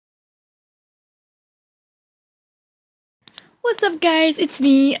What's up, guys? It's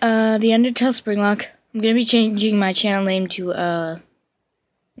me, the Undertale Springlock. I'm gonna be changing my channel name to, not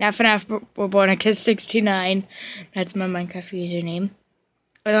FNAF Borbonica 69. That's my Minecraft username.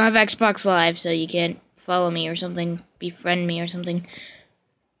 I don't have Xbox Live, so you can't follow me or something, befriend me or something.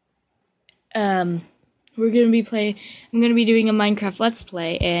 I'm gonna be doing a Minecraft Let's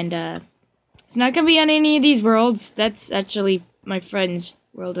Play, and, it's not gonna be on any of these worlds. That's actually my friend's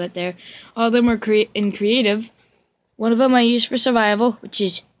world right there. All of them are in creative. One of them I used for survival, which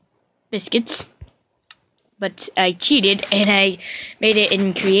is biscuits. But I cheated and I made it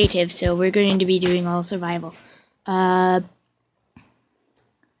in creative, so we're going to be doing all survival.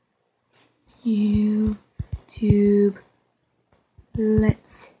 YouTube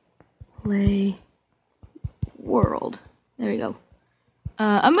Let's Play World. There we go.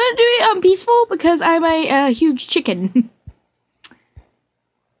 I'm gonna do it on peaceful because I'm a huge chicken.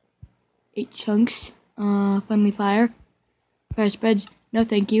 8 chunks. Friendly fire. Fire spreads. No,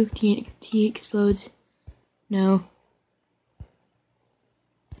 thank you. TNT explodes. No.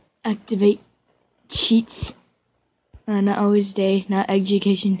 Activate cheats. Not always day. Not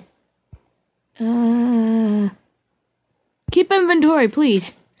education. Keep inventory,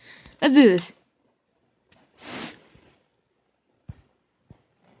 please. Let's do this.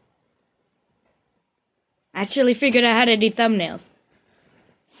 I actually figured out how to do thumbnails.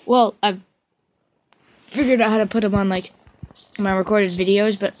 Well, I've figured out how to put them on, like, my recorded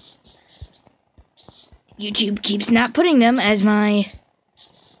videos, but YouTube keeps not putting them as my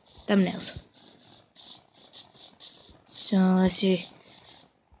thumbnails. So, let's see.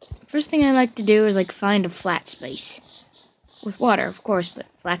 First thing I like to do is, like, find a flat space. With water, of course, but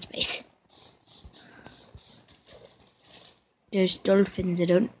flat space. There's dolphins.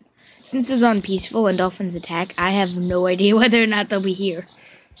 Since it's on peaceful and dolphins attack, I have no idea whether or not they'll be here.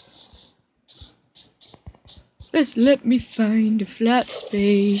 Let me find a flat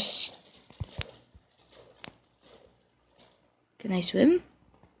space. Can I swim?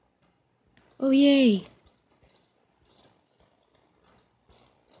 Oh, yay.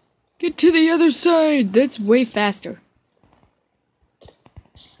 Get to the other side. That's way faster.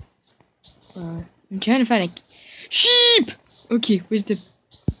 I'm trying to find a sheep. Okay, where's the...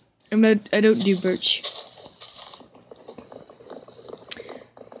 I don't do birch.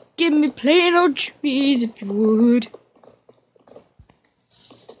 Give me plain old trees if you would.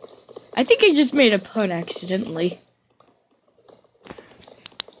 I think I just made a pun accidentally.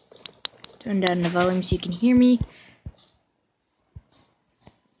 Turn down the volume so you can hear me.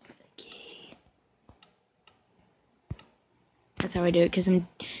 Okay. That's how I do it, because I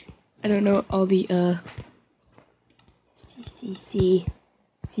don't know all the, CC.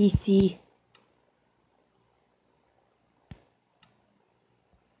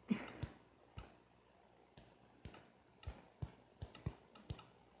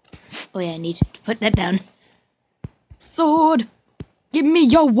 Oh yeah, I need to put that down. Sword! Give me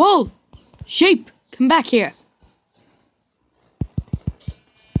your wool! Sheep! Come back here!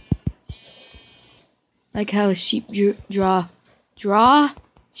 Like how sheep draw?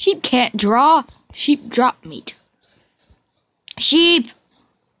 Sheep can't draw! Sheep drop meat. Sheep!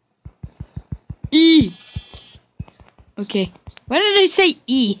 E! Okay. Why did I say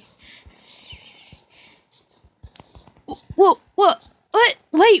E? Whoa, what?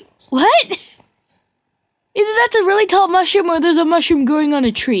 Wait, what? Either that's a really tall mushroom or there's a mushroom growing on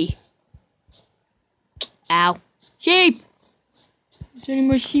a tree. Ow. Sheep! Is there any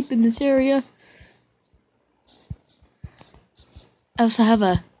more sheep in this area? I also have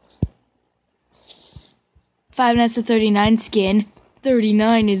a Five Nights at 39 skin.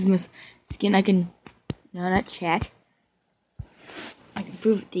 39 is my skin. I can... No, not chat. I can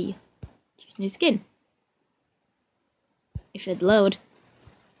prove it to you. Here's my skin. It should load.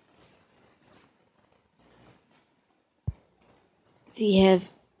 So you have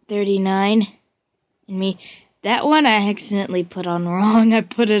 39 and me. That one I accidentally put on wrong. I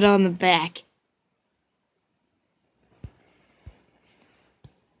put it on the back.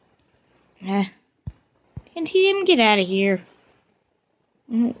 And he didn't get out of here.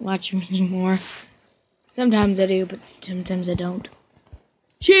 I don't watch him anymore. Sometimes I do, but sometimes I don't.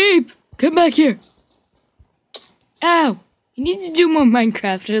 Sheep! Come back here! Ow! You need to do more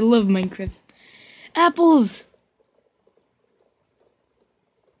Minecraft. I love Minecraft. Apples!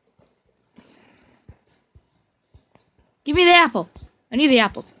 Give me the apple. I need the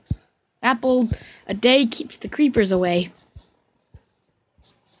apples. Apple a day keeps the creepers away.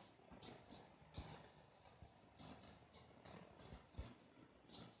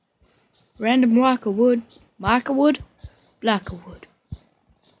 Random Wackerwood. Wackerwood? Blackerwood.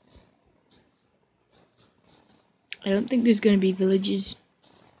 I don't think there's gonna be villages.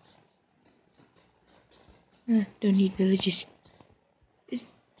 Don't need villages.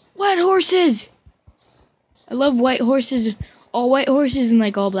 White horses! I love white horses. All white horses and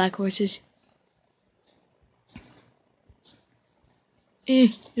like all black horses.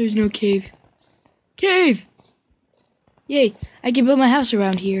 There's no cave. Cave! Yay, I can build my house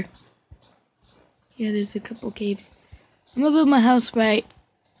around here. Yeah, there's a couple caves. I'm gonna build my house right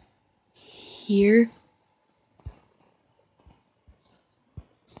here.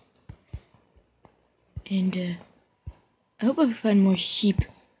 And, I hope I find more sheep.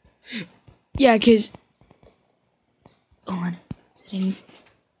 Yeah, cause... Hold on. Settings.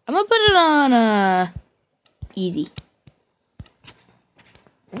 I'm gonna put it on, easy.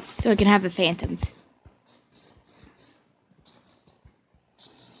 So I can have the phantoms.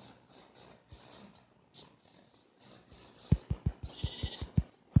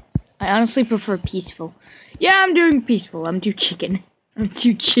 I honestly prefer peaceful. Yeah, I'm doing peaceful. I'm too chicken. I'm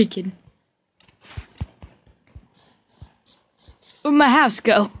too chicken. Where'd my house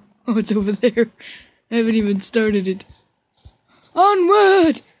go? Oh, it's over there. I haven't even started it.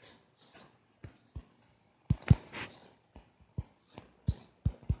 Onward!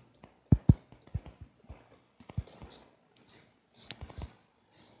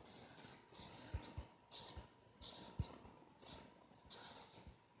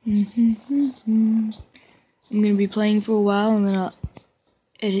 I'm gonna be playing for a while and then I'll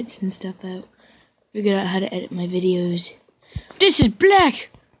edit some stuff out. Figure out how to edit my videos. This is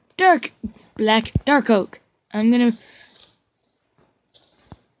dark oak.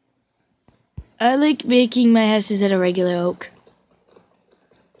 I like making my houses out of regular oak.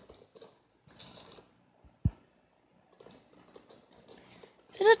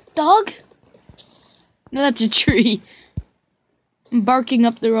 Is that a dog? No, that's a tree. I'm barking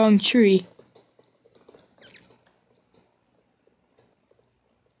up the wrong tree.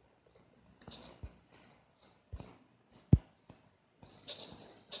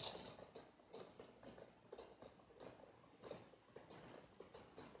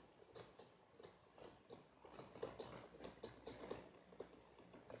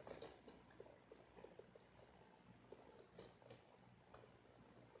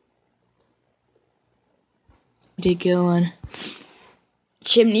 To go on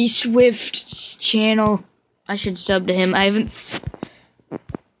Chimney Swift's channel. I should sub to him. I haven't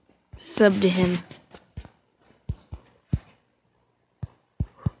subbed to him.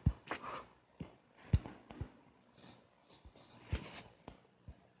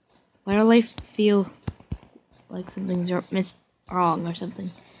 Why do I feel like something's wrong or something?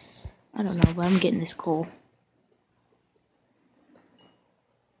 I don't know, but I'm getting this coal.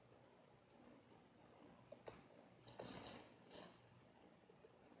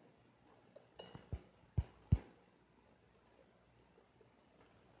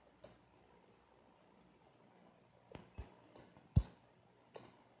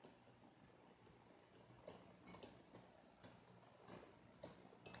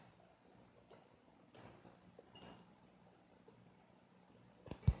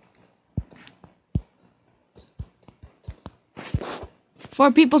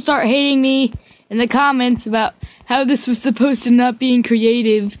 Before people start hating me in the comments about how this was supposed to not being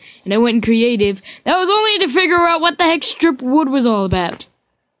creative, and I went creative, that was only to figure out what the heck strip wood was all about.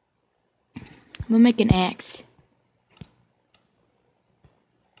 I'm gonna make an axe.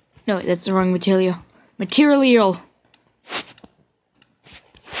 No, that's the wrong material.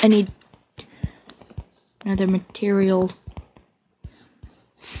 I need another material.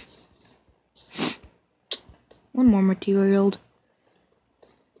 One more material.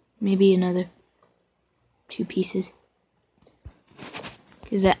 Maybe another 2 pieces.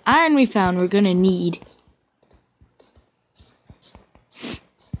 Because that iron we found, we're gonna need.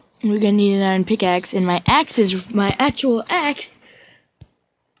 We're gonna need an iron pickaxe, and my axe is my actual axe.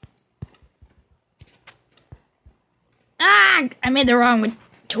 Ah! I made the wrong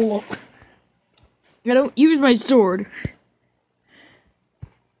tool. I don't use my sword.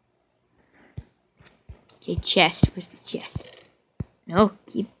 Okay, chest. Where's the chest? No,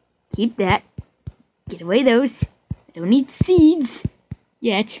 keep that. Get away those. I don't need seeds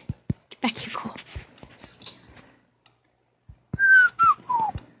yet. Get back here, Cole.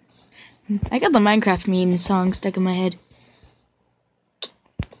 I got the Minecraft meme song stuck in my head.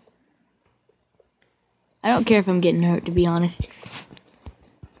 I don't care if I'm getting hurt, to be honest.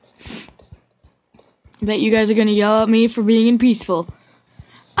 I bet you guys are gonna yell at me for being in peaceful.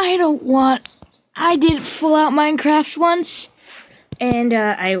 I did full out Minecraft once, and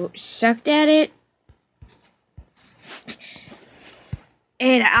I sucked at it.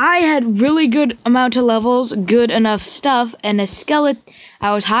 And I had really good amount of levels, good enough stuff, and a skeleton.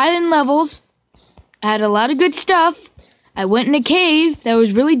 I was high in levels. I had a lot of good stuff. I went in a cave that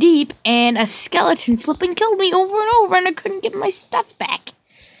was really deep, and a skeleton flipping killed me over and over, and I couldn't get my stuff back.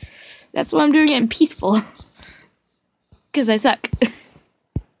 That's why I'm doing it in peaceful. Because I suck. As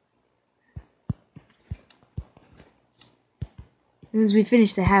soon as we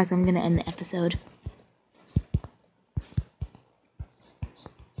finish the house, I'm going to end the episode.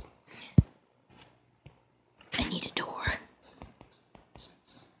 I need a door.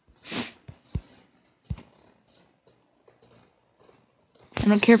 I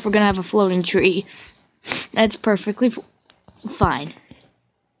don't care if we're going to have a floating tree. That's perfectly fine.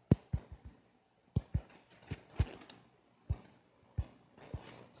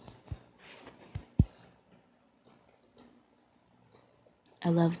 I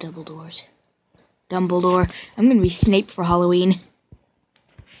love double doors. Dumbledore. I'm gonna be Snape for Halloween.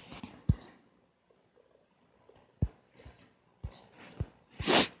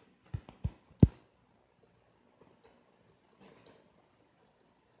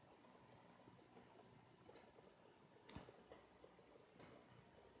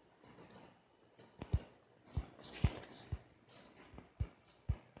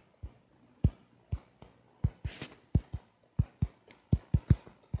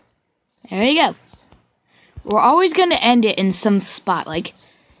 There you go. We're always going to end it in some spot. Like,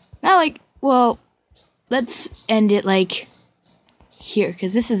 not like, well, let's end it like here,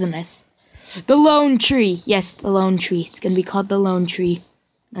 because this is a mess. The Lone Tree. Yes, the Lone Tree. It's going to be called the Lone Tree.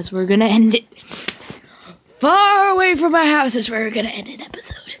 That's where we're going to end it. Far away from my house is where we're going to end an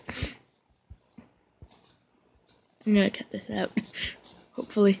episode. I'm going to cut this out.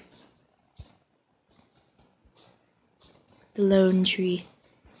 Hopefully. The Lone Tree.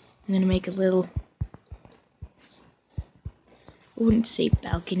 I'm gonna make a little, I wouldn't say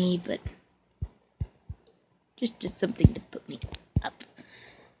balcony, but just something to put me up,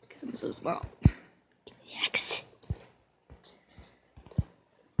 because I'm so small. Give me the axe.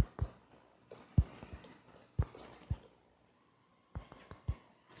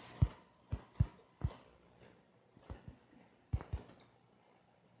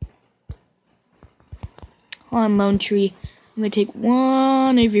 Hold on, Lone Tree. I'm gonna take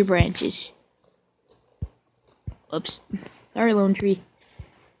one of your branches. Oops. Sorry, Lone Tree.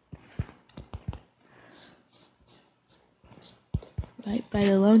 Right by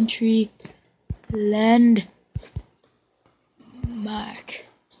the Lone Tree landmark.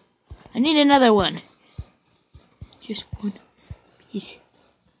 I need another one. Just one piece.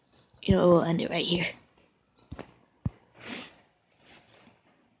 You know, we'll end it right here.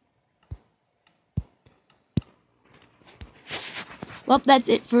 Well, that's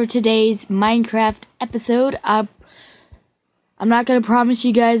it for today's Minecraft episode. I'm not going to promise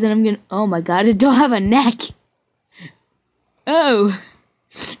you guys that I'm going to... Oh my god, I don't have a neck. Oh.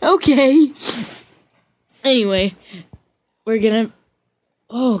 Okay. Anyway, we're going to...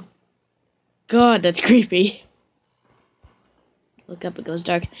 Oh, god, that's creepy. Look up, it goes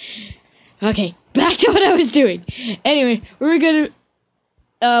dark. Okay, back to what I was doing. Anyway, we're going to...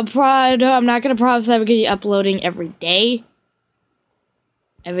 I'm not going to promise that we're going to be uploading every day.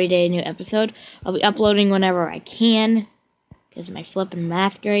 Every day a new episode. I'll be uploading whenever I can. Because of my flippin'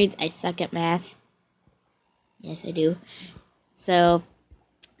 math grades. I suck at math. Yes, I do. So,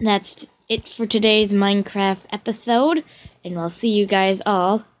 that's it for today's Minecraft episode. And we'll see you guys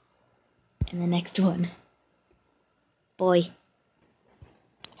all in the next one. Boy.